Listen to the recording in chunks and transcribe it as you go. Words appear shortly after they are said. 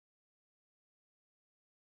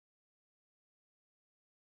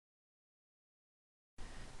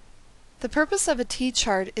The purpose of a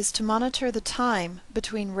T-chart is to monitor the time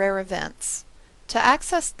between rare events. To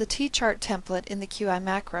access the T-chart template in the QI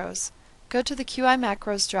macros, go to the QI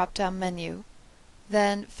macros drop-down menu,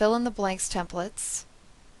 then fill in the blanks templates,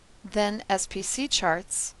 then SPC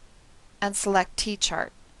charts, and select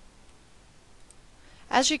T-chart.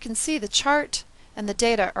 As you can see, the chart and the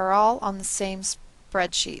data are all on the same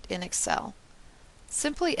spreadsheet in Excel.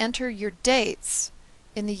 Simply enter your dates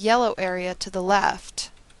in the yellow area to the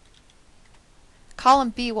left. Column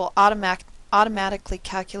B will automatically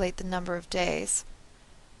calculate the number of days,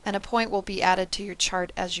 and a point will be added to your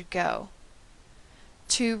chart as you go.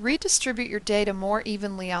 To redistribute your data more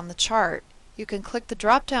evenly on the chart, you can click the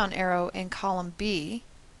drop-down arrow in column B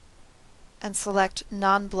and select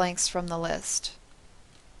non-blanks from the list.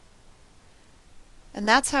 And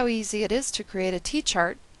that's how easy it is to create a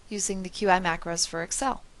T-chart using the QI macros for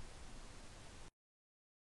Excel.